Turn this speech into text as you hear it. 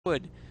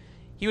wood.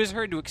 He was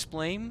heard to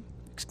exclaim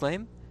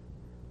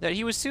that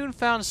he was soon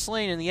found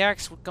slain, and the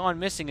axe gone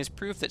missing is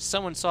proof that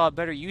someone saw a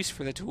better use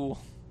for the tool.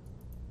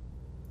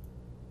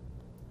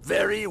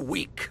 Very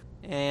weak.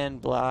 And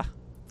blah.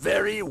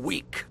 Very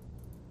weak.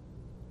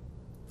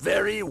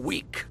 Very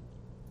weak.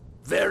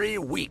 Very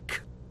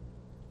weak.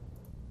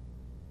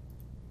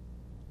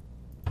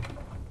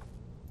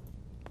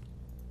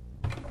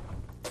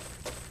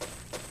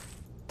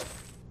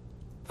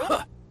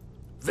 Huh.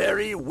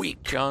 Very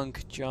weak.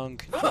 Junk,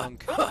 junk,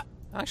 junk. I'll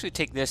actually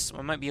take this.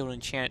 I might be able to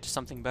enchant it to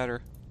something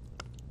better.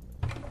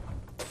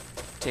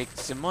 Take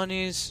some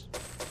monies.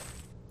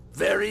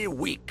 Very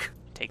weak.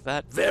 Take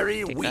that.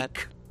 Very take weak.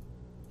 That,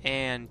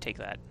 and take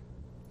that.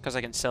 Because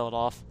I can sell it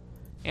off.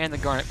 And the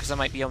garnet, because I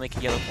might be able to make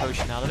a yellow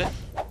potion out of it.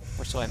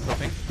 Or so I'm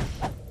hoping.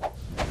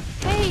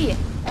 Hey!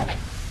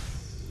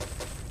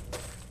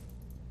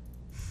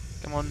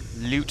 Come on,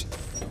 loot.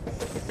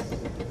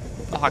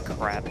 Ah,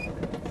 crap.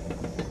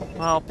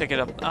 I'll pick it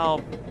up. I'll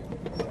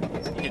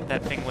hit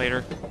that thing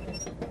later.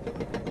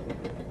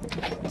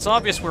 It's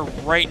obvious we're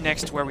right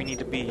next to where we need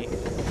to be.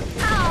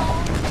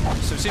 Ow!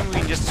 So assuming we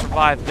can just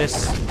survive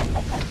this,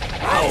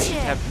 I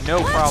have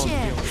no problem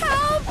dealing with it.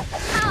 Help!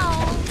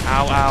 Ow!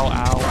 Ow, ow,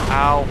 ow,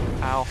 ow,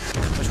 ow.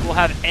 Which we'll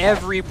have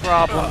every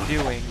problem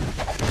doing.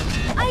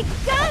 I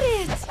got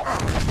it!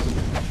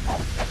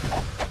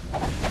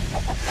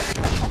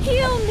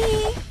 Heal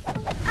me!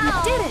 You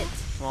did it!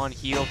 Come on,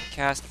 heal,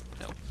 cast,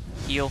 no,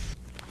 heal.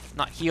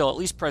 Not heal, at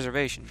least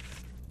preservation.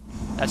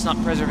 That's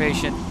not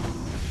preservation.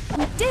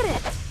 You did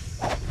it!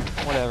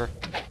 Whatever.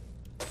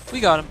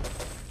 We got him.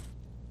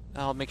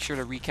 I'll make sure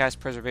to recast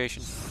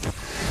preservation.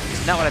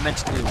 It's not what I meant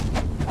to do.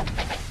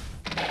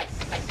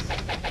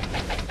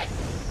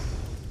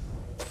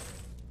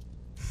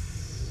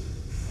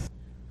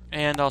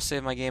 And I'll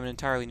save my game an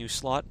entirely new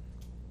slot.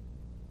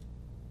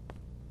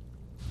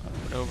 Up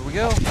and over we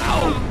go.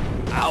 Ow!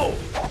 Ow!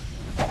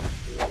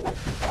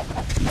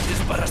 It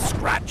is but a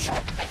scratch.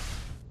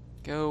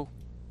 Go.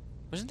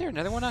 Wasn't there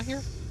another one out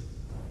here?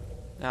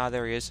 Ah,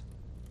 there he is.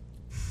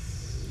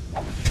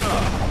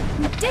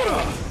 You did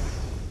it!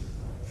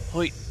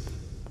 Hoit.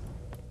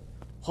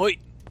 Hoit.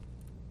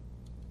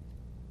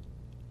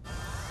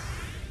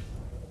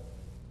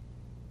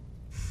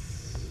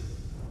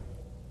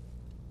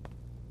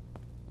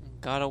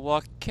 Gotta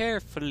walk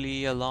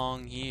carefully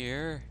along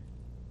here.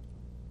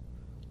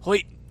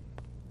 Hoit!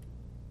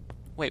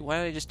 Wait,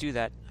 why did I just do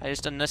that? I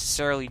just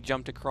unnecessarily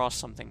jumped across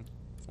something.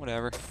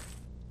 Whatever.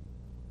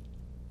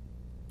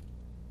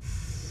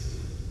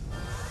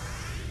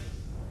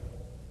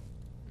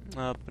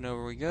 Up and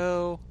over we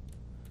go.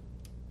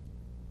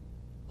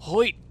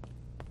 Hoit!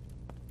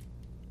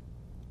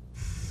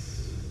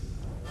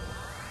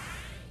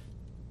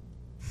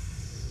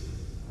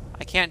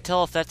 I can't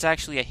tell if that's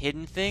actually a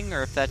hidden thing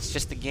or if that's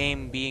just the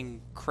game being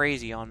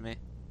crazy on me.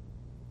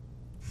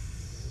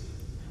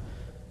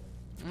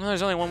 Well,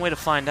 there's only one way to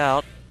find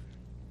out.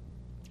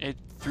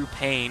 Through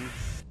pain.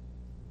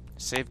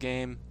 Save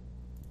game.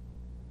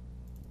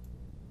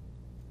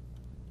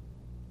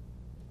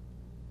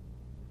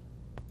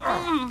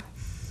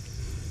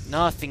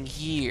 Nothing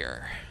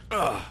here.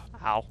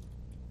 Ow.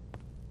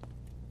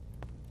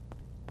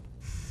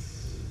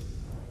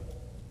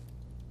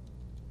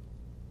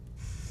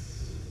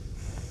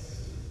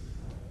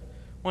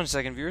 One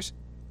second, viewers.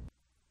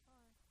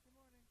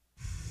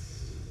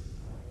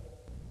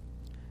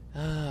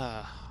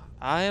 I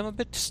am a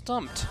bit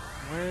stumped.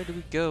 Where do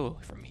we go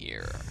from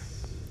here?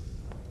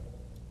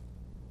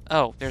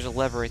 Oh, there's a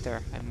lever right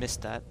there. I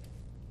missed that.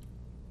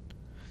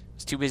 I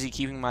was too busy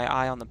keeping my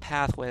eye on the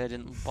pathway. I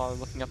didn't bother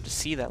looking up to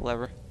see that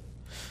lever.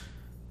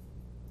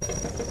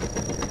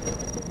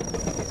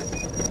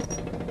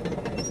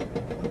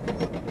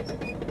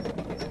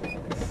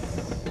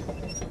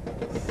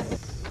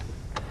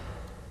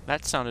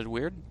 That sounded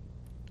weird.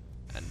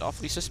 And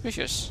awfully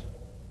suspicious.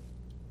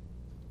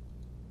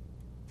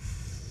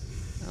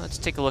 Now let's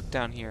take a look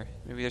down here.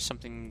 Maybe there's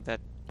something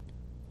that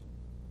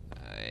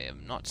I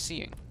am not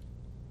seeing.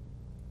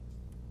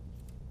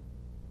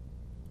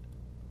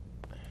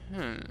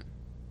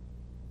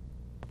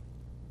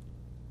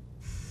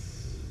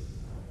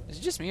 Is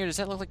it just me, or does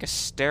that look like a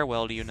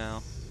stairwell to you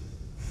now?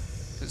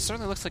 'Cause it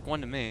certainly looks like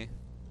one to me.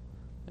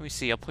 Let me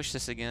see, I'll push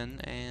this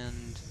again,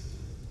 and...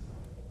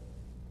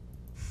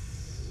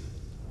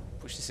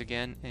 push this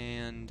again,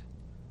 and...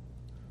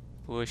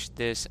 push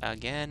this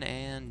again,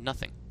 and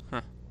nothing.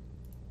 Huh.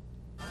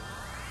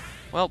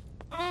 Well...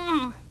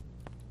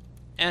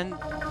 and...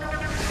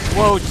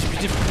 whoa!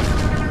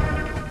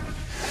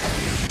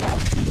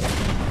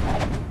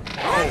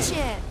 Watch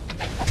it!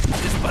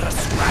 It is but a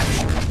scratch.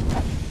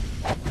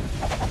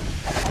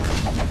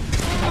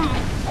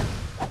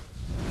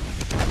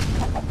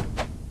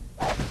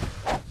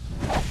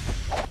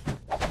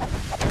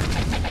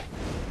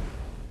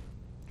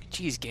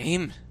 Jeez,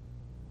 game.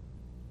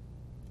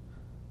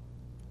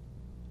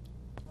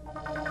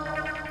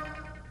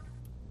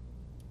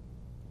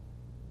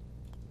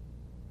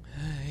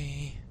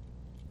 Hey.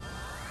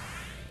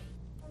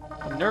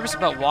 I'm nervous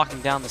about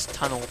walking down this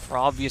tunnel for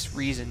obvious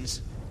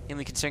reasons.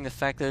 mainly considering the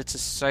fact that it's a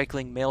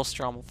cycling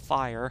maelstrom of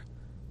fire.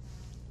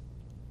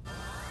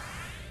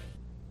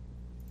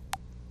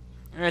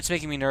 Alright, it's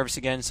making me nervous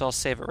again, so I'll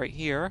save it right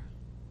here.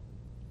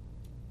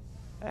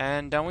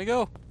 And down we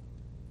go.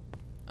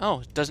 Oh,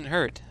 it doesn't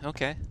hurt.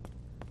 Okay.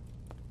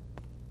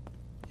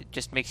 It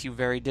just makes you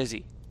very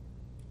dizzy.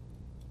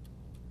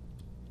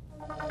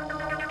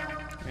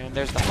 And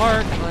there's the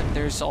heart, but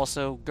there's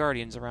also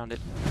guardians around it.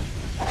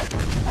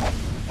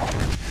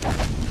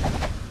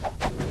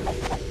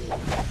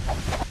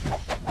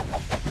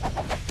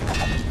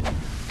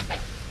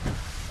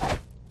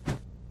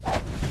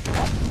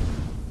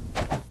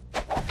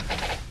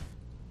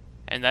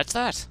 And that's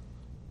that.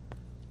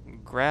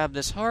 Grab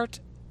this heart.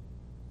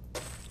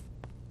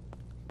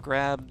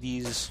 Grab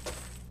these.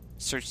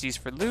 Search these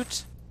for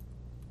loot.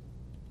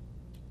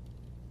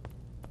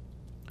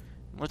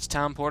 Let's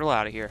town portal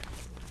out of here.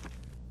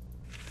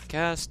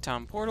 Cast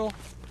town portal.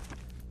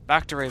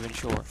 Back to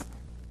Ravenshore.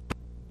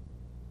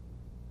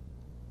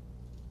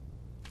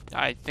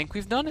 I think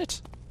we've done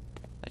it.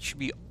 That should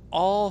be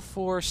all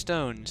 4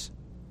 stones.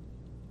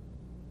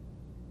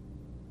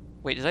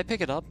 Wait, did I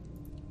pick it up?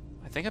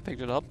 I think I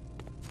picked it up.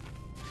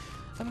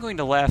 I'm going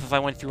to laugh if I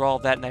went through all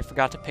of that and I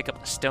forgot to pick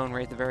up the stone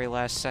right at the very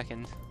last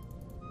second.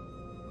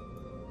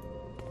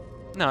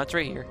 No, it's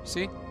right here.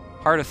 See?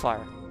 Heart of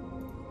Fire.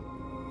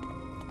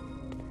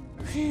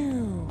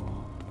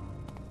 Phew.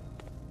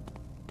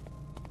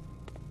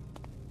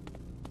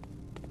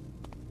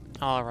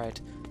 Alright.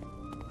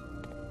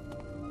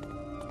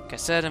 Like I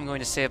said, I'm going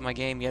to save my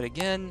game yet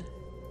again.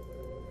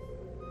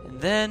 And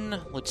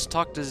then, let's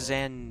talk to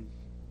Zan.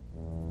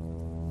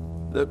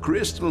 The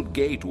Crystal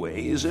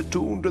Gateway is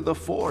attuned to the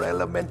 4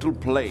 elemental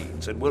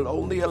planes and will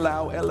only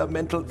allow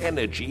elemental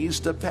energies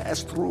to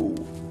pass through.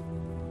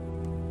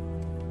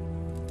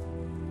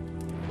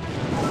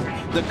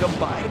 The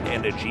combined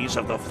energies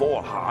of the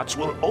 4 hearts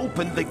will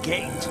open the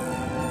gate.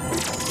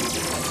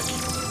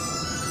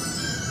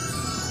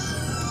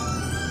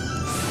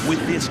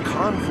 With this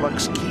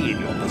conflux key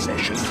in your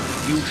possession,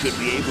 you should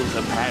be able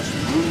to pass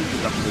through to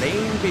the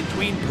plane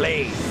between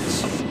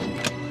planes.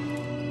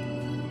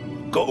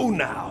 Go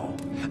now.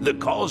 The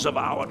cause of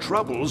our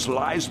troubles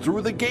lies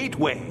through the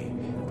gateway.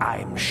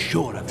 I'm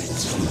sure of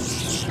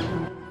it.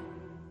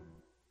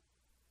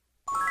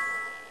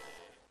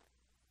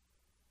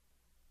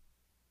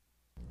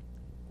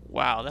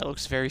 Wow, that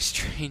looks very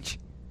strange.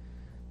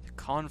 The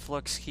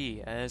conflux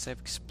key, as I've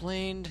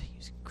explained,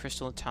 using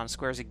crystal in town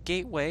square as a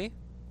gateway.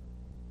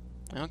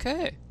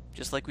 Okay,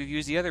 just like we've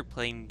used the other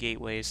plane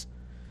gateways.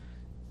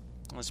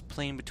 On this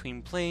plane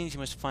between planes, you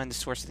must find the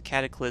source of the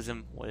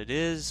cataclysm. What it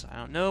is, I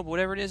don't know, but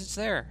whatever it is, it's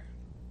there.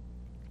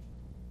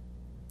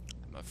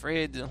 I'm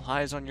afraid it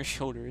lies on your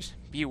shoulders.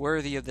 Be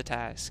worthy of the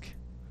task.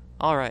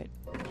 Alright.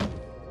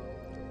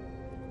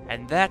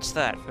 And that's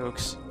that,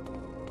 folks.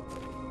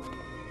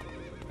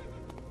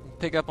 We'll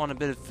pick up on a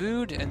bit of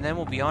food, and then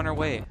we'll be on our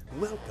way.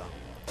 Welcome.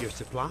 Your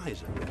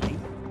supplies are ready.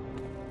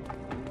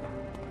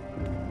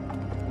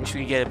 Wish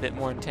we could get a bit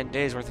more than 10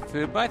 days worth of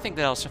food, but I think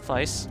that'll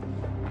suffice.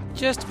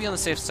 Just to be on the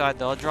safe side,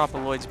 though, I'll drop a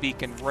Lloyd's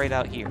Beacon right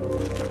out here.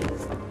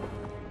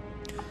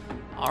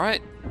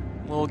 Alright,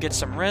 we'll get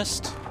some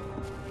rest.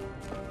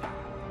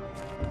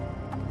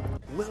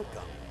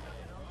 Welcome.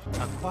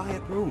 A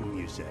quiet room,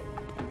 you say?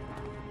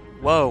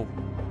 Whoa.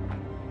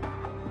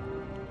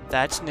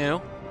 That's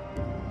new.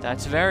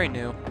 That's very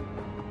new.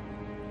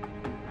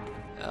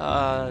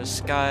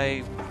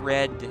 Sky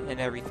red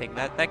and everything.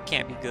 That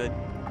can't be good.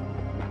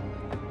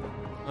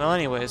 Well,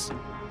 anyways.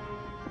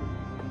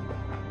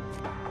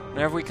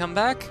 Whenever we come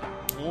back,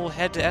 we'll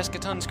head to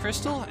Eschaton's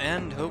Crystal,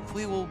 and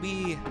hopefully we'll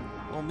meet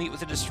with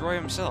the Destroyer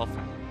himself.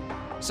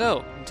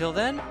 So, until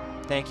then,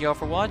 thank you all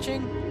for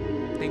watching.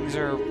 Things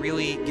are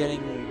really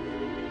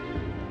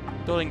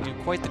building to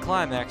quite the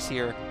climax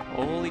here.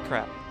 Holy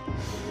crap.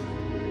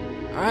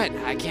 Alright,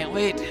 I can't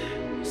wait.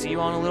 See you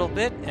on a little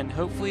bit, and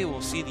hopefully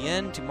we'll see the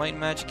end to Might and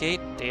Magic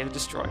 8, Day of the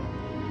Destroyer.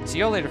 See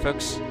y'all later,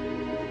 folks.